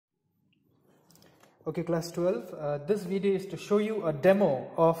Okay, class 12, this video is to show you a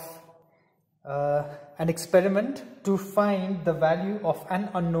demo of an experiment to find the value of an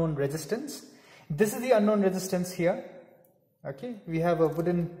unknown resistance. This is the unknown resistance here. Okay, we have a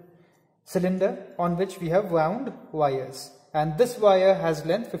wooden cylinder on which we have wound wires, and this wire has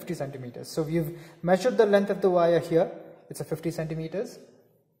length 50 centimeters. So we've measured the length of the wire here. It's a 50 centimeters.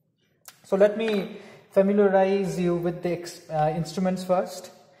 So let me familiarize you with the instruments first.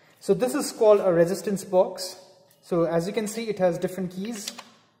 So this is called a resistance box. So as you can see, it has different keys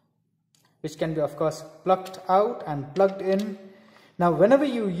which can be of course plucked out and plugged in. Now whenever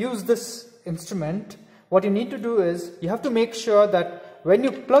you use this instrument, what you need to do is you have to make sure that when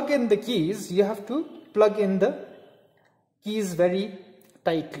you plug in the keys, you have to plug in the keys very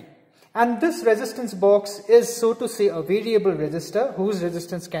tightly. And this resistance box is, so to say, a variable resistor whose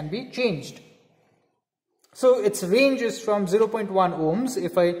resistance can be changed. So its range is from 0.1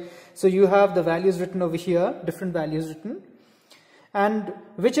 ohms. So you have the values written over here, different values written, and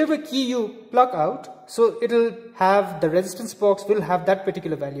whichever key you plug out, so it'll have, the resistance box will have that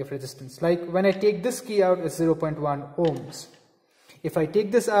particular value of resistance. Like when I take this key out, it's 0.1 ohms. If I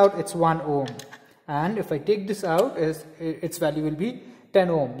take this out, it's 1 ohm, and if I take this out, its value will be 10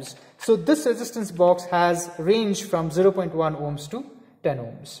 ohms. So this resistance box has range from 0.1 ohms to 10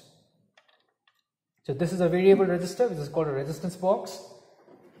 ohms. So this is a variable resistor, which is called a resistance box.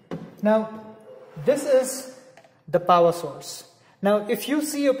 Now this is the power source. Now if you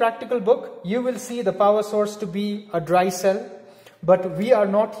see a practical book, you will see the power source to be a dry cell, but we are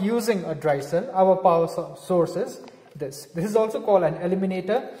not using a dry cell. Our power source is this. This is also called an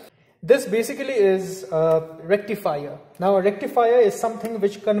eliminator. This basically is a rectifier. Now a rectifier is something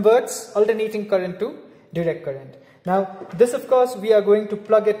which converts alternating current to direct current. Now this, of course, we are going to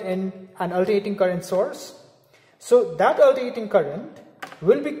plug it in an alternating current source. So that alternating current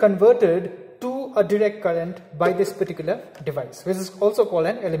will be converted to a direct current by this particular device, which is also called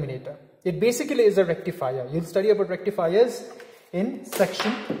an eliminator. It basically is a rectifier. You'll study about rectifiers in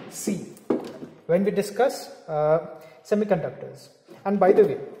section C when we discuss semiconductors. And by the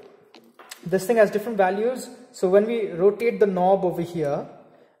way, this thing has different values. So when we rotate the knob over here,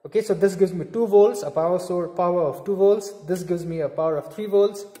 okay, so this gives me 2 volts, a power of 2 volts. This gives me a power of 3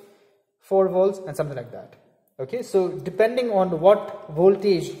 volts, 4 volts, and something like that. Okay, so depending on what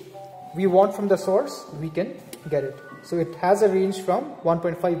voltage we want from the source, we can get it. So it has a range from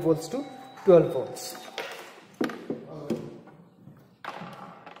 1.5 volts to 12 volts.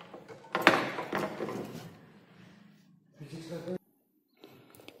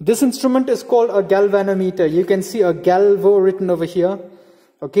 This instrument is called a galvanometer. You can see a galvo written over here.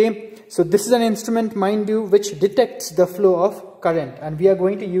 Okay, so this is an instrument, mind you, which detects the flow of current, and we are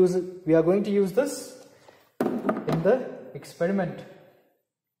going to use this in the experiment.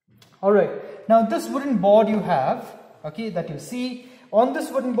 All right, now this wooden board you have, okay, that you see, on this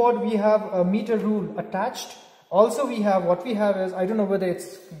wooden board we have a meter rule attached. Also we have, what we have is, I don't know whether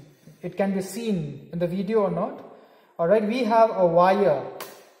it can be seen in the video or not. All right, we have a wire,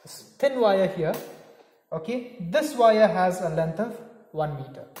 a thin wire here. Okay, this wire has a length of 1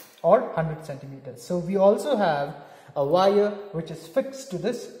 meter or 100 centimeters. So we also have a wire which is fixed to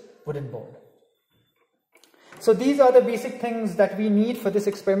this wooden board. So these are the basic things that we need for this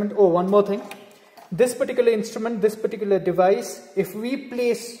experiment. Oh, one more thing. This particular instrument, this particular device, if we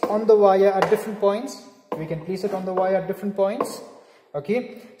place on the wire at different points, we can place it on the wire at different points.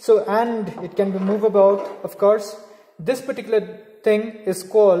 Okay, so, and it can be moved about, of course. This particular thing is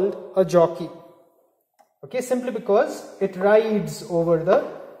called a jockey. Okay, simply because it rides over the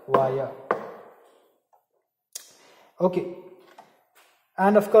wire. Okay,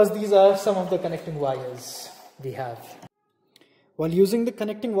 and of course these are some of the connecting wires we have. While using the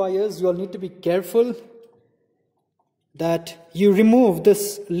connecting wires, you all need to be careful that you remove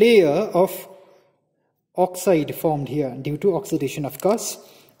this layer of oxide formed here due to oxidation, of course.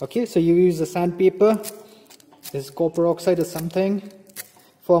 Okay, so you use a sandpaper. This copper oxide is something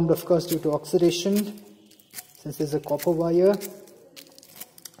formed, of course, due to oxidation, since there's a copper wire.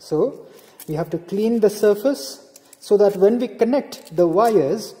 So we have to clean the surface so that when we connect the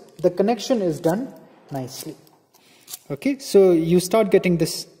wires, the connection is done nicely. Okay, so you start getting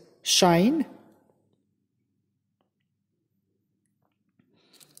this shine.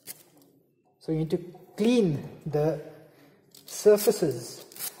 So you need to clean the surfaces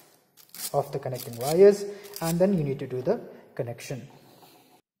of the connecting wires, and then you need to do the connection.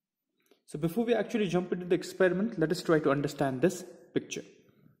 So before we actually jump into the experiment, let us try to understand this picture.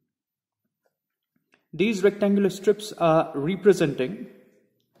 These rectangular strips are representing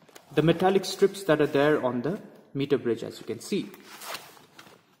the metallic strips that are there on the meter bridge, as you can see.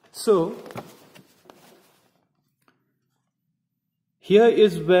 So here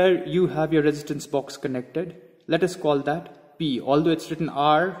is where you have your resistance box connected. Let us call that P. Although it's written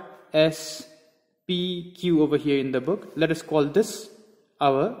R, S, P, Q over here in the book, let us call this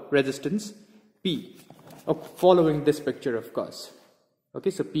our resistance P. Following this picture, of course. Okay,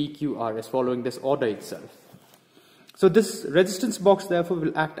 so P, Q, R is following this order itself. So this resistance box therefore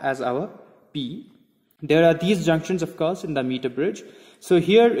will act as our P. There are these junctions, of course, in the meter bridge. So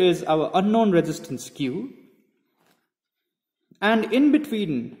here is our unknown resistance Q. And in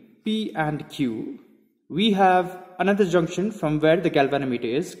between P and Q, we have another junction from where the galvanometer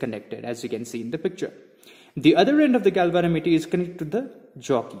is connected, as you can see in the picture. The other end of the galvanometer is connected to the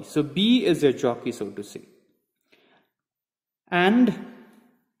jockey. So B is your jockey, so to say. And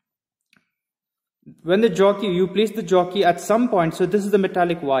when you place the jockey at some point, so this is the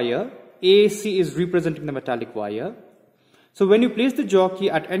metallic wire, AC is representing the metallic wire. So when you place the jockey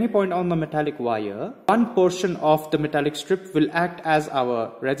at any point on the metallic wire, one portion of the metallic strip will act as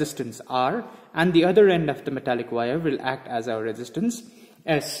our resistance R, and the other end of the metallic wire will act as our resistance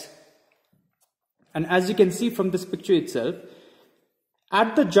S. And as you can see from this picture itself,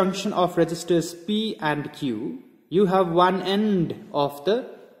 at the junction of resistors P and Q, you have one end of the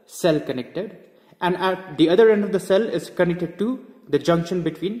cell connected, and at the other end of the cell is connected to the junction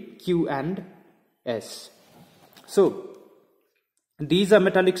between Q and S. So these are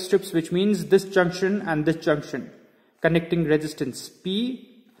metallic strips, which means this junction and this junction connecting resistance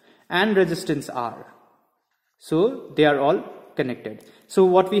P and resistance R. So they are all connected. So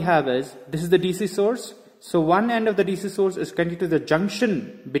what we have is, this is the DC source. So one end of the DC source is connected to the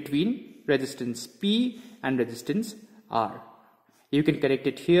junction between resistance P and resistance R. You can connect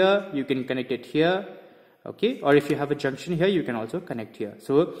it here, you can connect it here, okay? Or if you have a junction here, you can also connect here.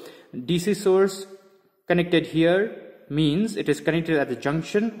 So DC source connected here means it is connected at the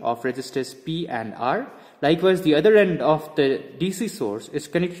junction of resistors P and R. Likewise, the other end of the DC source is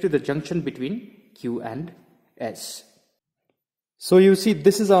connected to the junction between Q and S. So you see,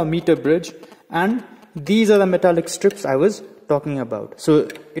 this is our meter bridge, and these are the metallic strips I was talking about. So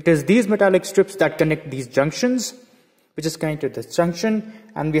it is these metallic strips that connect these junctions, which is connected to this junction,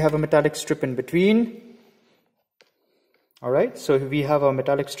 and we have a metallic strip in between. Alright, so we have our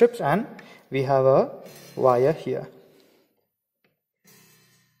metallic strips and we have a wire here.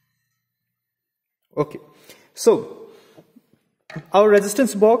 Okay, so our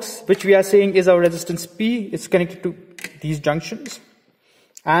resistance box, which we are saying is our resistance P, is connected to these junctions,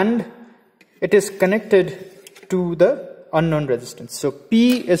 and it is connected to the unknown resistance. So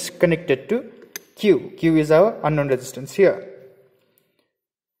P is connected to Q. Q is our unknown resistance here.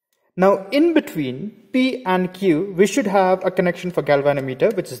 Now in between P and Q, we should have a connection for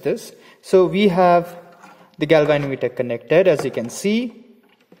galvanometer, which is this. So we have the galvanometer connected, as you can see,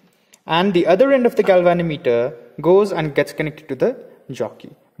 and the other end of the galvanometer goes and gets connected to the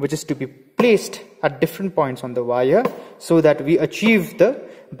jockey, which is to be placed at different points on the wire so that we achieve the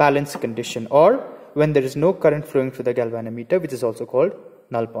balance condition, or when there is no current flowing through the galvanometer, which is also called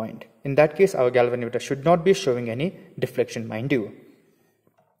null point. In that case, our galvanometer should not be showing any deflection, mind you.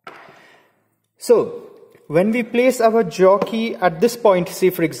 So when we place our jockey at this point,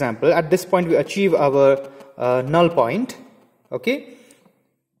 say for example, at this point we achieve our null point, okay?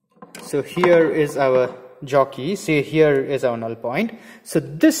 So here is our jockey, say here is our null point. So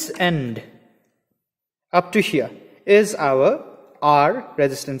this end up to here is our R,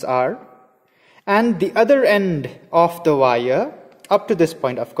 resistance R, and the other end of the wire up to this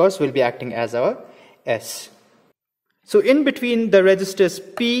point, of course, will be acting as our S. So in between the resistors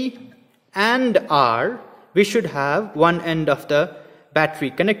P and R, we should have one end of the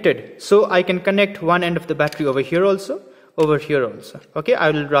battery connected. So I can connect one end of the battery over here also, over here also. Okay, I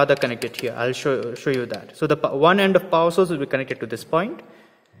will rather connect it here. I'll show you that. So the one end of power source will be connected to this point.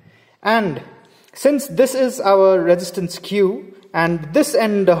 And since this is our resistance Q, and this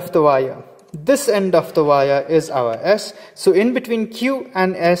end of the wire is our S, so in between Q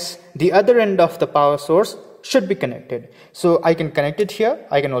and S, the other end of the power source should be connected. So I can connect it here,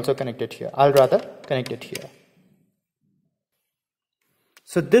 I can also connect it here. I'll rather connect it here.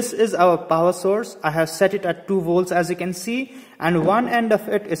 So this is our power source. I have set it at 2 volts, as you can see, and one end of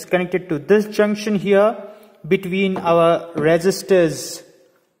it is connected to this junction here between our resistors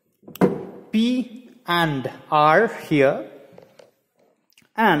P and R here,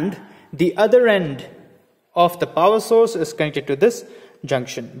 and the other end of the power source is connected to this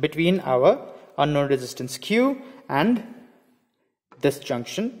junction between our unknown resistance Q and this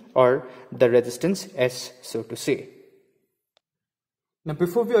junction, or the resistance S, so to say. Now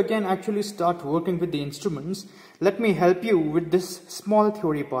before we again actually start working with the instruments, let me help you with this small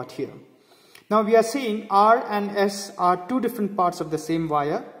theory part here. Now we are seeing R and S are two different parts of the same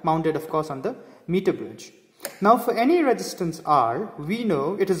wire, mounted of course on the meter bridge. Now for any resistance R, we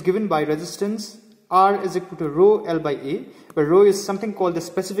know it is given by resistance R is equal to rho L by A, where rho is something called the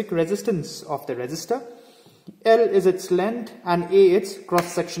specific resistance of the resistor, L is its length, and A its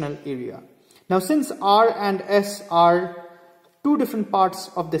cross-sectional area. Now since R and S are two different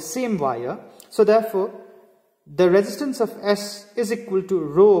parts of the same wire, so therefore the resistance of S is equal to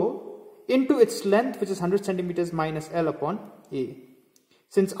rho into its length, which is 100 centimeters, minus L upon A.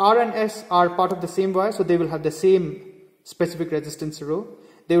 Since R and S are part of the same wire, so they will have the same specific resistance rho.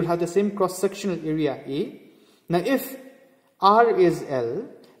 They will have the same cross-sectional area A. Now if R is L,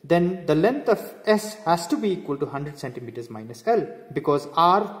 then the length of S has to be equal to 100 centimeters minus L, because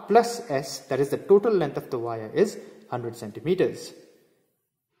R plus S, that is the total length of the wire, is 100 centimeters.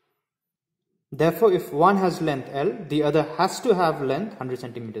 Therefore, if one has length L, the other has to have length 100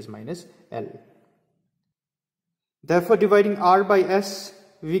 centimeters minus L. Therefore, dividing R by S,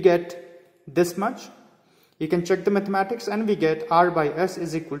 we get this much. You can check the mathematics and we get R by S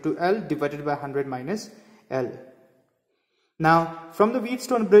is equal to L divided by 100 minus L. Now, from the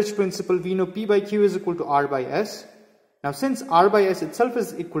Wheatstone bridge principle, we know P by Q is equal to R by S. Now, since R by S itself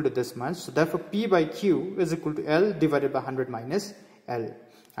is equal to this much, so therefore P by Q is equal to L divided by 100 minus L.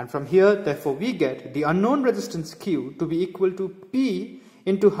 And from here, therefore, we get the unknown resistance Q to be equal to P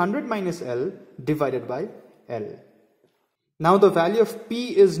into 100 minus L divided by L. Now the value of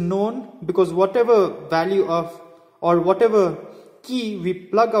P is known because whatever value of or whatever key we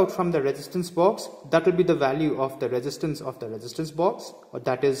plug out from the resistance box, that will be the value of the resistance box, or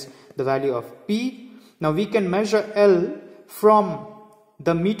that is the value of P. Now we can measure L from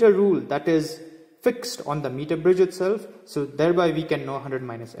the meter rule that is fixed on the meter bridge itself, so thereby we can know 100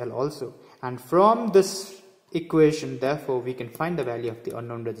 minus L also. And from this equation, therefore, we can find the value of the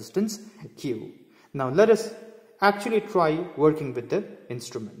unknown resistance Q. Now let us actually try working with the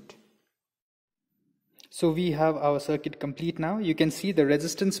instrument. So we have our circuit complete now. You can see the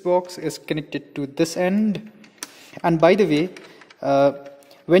resistance box is connected to this end. And by the way,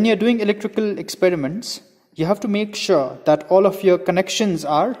 when you're doing electrical experiments, you have to make sure that all of your connections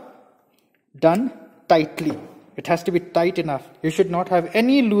are done tightly. It has to be tight enough. You should not have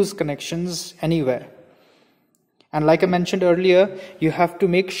any loose connections anywhere. And like I mentioned earlier, you have to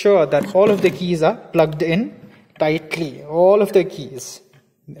make sure that all of the keys are plugged in tightly. All of the keys.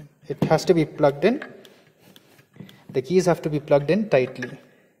 It has to be plugged in. The keys have to be plugged in tightly.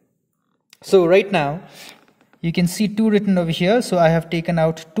 So right now, you can see 2 written over here. So I have taken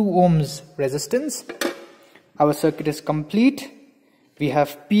out 2 ohms resistance. Our circuit is complete. We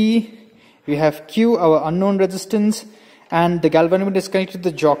have P, we have Q, our unknown resistance, and the galvanometer is connected to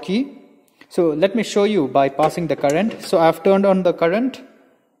the jockey. So let me show you by passing the current. So I have turned on the current.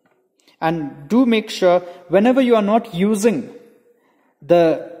 And do make sure whenever you are not using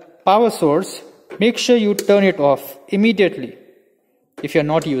the power source, make sure you turn it off immediately if you're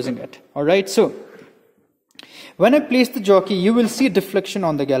not using it. Alright, so when I place the jockey, you will see deflection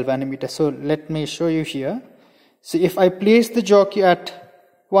on the galvanometer. So let me show you here. So if I place the jockey at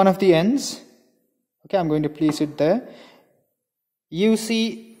one of the ends, okay, I'm going to place it there. You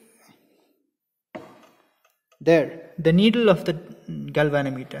see there, the needle of the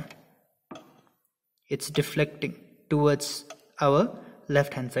galvanometer. It's deflecting towards our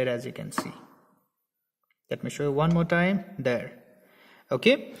left hand side, as you can see. Let me show you one more time. There.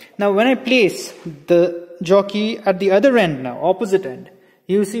 Okay. Now when I place the jockey at the other end now, opposite end,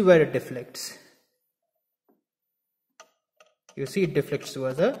 you see where it deflects. You see it deflects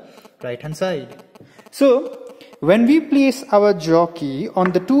towards the right hand side. So when we place our jockey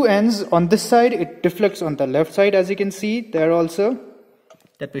on the 2 ends, on this side it deflects on the left side, as you can see there also.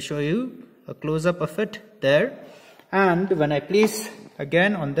 Let me show you a close-up of it there. And when I place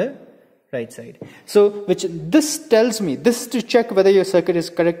again on the right side. So this tells me, this is to check whether your circuit is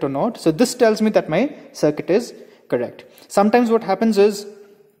correct or not. So this tells me that my circuit is correct. Sometimes what happens is,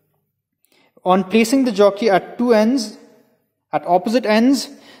 on placing the jockey at 2 ends, at opposite ends,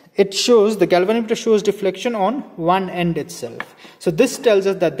 it shows, the galvanometer shows deflection on one end itself. So this tells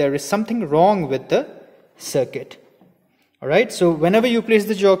us that there is something wrong with the circuit. Alright, so whenever you place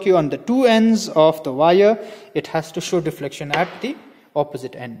the jockey on the 2 ends of the wire, it has to show deflection at the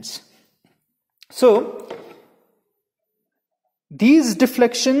opposite ends. So these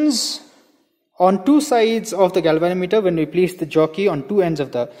deflections on 2 sides of the galvanometer, when we place the jockey on 2 ends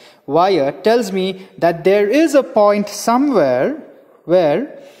of the wire, tells me that there is a point somewhere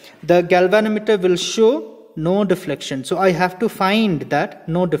where the galvanometer will show no deflection. So I have to find that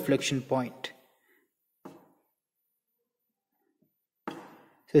no deflection point.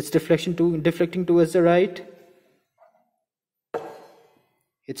 So it's deflecting towards the right.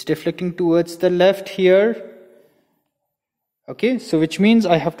 It's deflecting towards the left here. Okay, so which means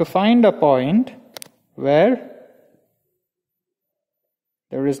I have to find a point where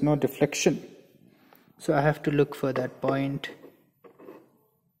there is no deflection. So I have to look for that point.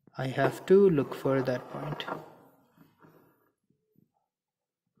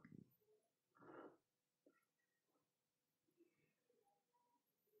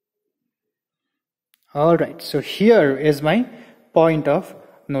 Alright, so here is my point of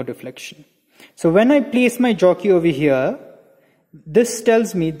no deflection. So when I place my jockey over here, this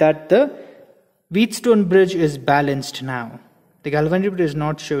tells me that the Wheatstone bridge is balanced now. The galvanometer is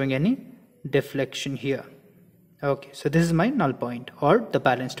not showing any deflection here. Okay, so this is my null point or the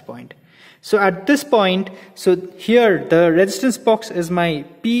balanced point. So at this point, so here the resistance box is my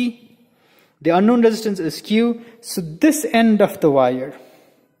P, the unknown resistance is Q. So this end of the wire,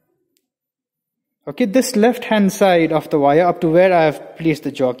 okay, this left hand side of the wire up to where I have placed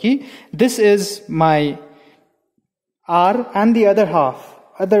the jockey, this is my R, and the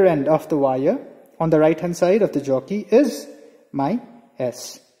other end of the wire on the right hand side of the jockey is my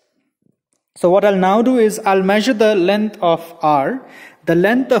S. So what I'll now do is I'll measure the length of R. The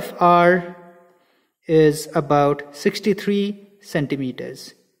length of R is about 63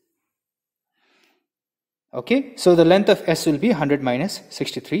 centimeters. Okay, so the length of S will be 100 minus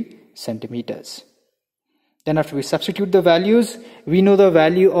 63 centimeters. Then after we substitute the values, we know the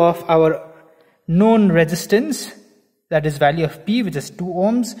value of our known resistance, that is value of P, which is 2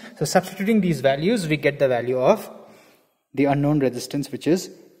 ohms. So substituting these values, we get the value of the unknown resistance, which is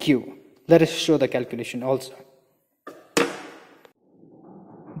Q. Let us show the calculation also.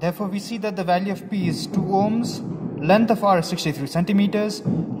 Therefore, we see that the value of P is 2 ohms, length of R is 63 centimeters,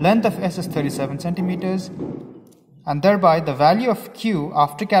 length of S is 37 centimeters, and thereby the value of Q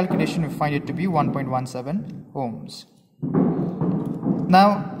after calculation we find it to be 1.17 ohms.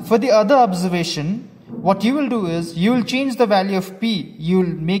 Now, for the other observation, what you will do is you will change the value of P. You will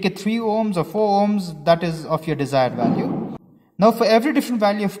make it 3 ohms or 4 ohms, that is of your desired value. Now for every different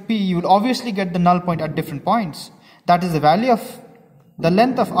value of P, you will obviously get the null point at different points. That is, the value of the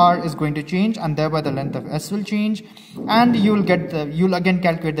length of R is going to change, and thereby the length of S will change, and you will again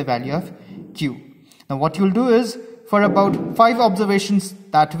calculate the value of Q. Now what you will do is, for about 5 observations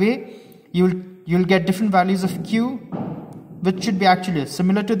that way, you will get different values of Q, which should be actually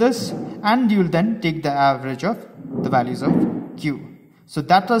similar to this, and you will then take the average of the values of Q. So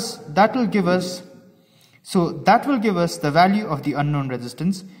that will give us the value of the unknown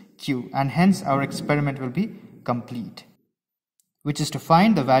resistance Q, and hence our experiment will be complete, which is to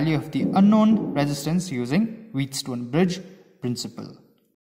find the value of the unknown resistance using Wheatstone bridge principle.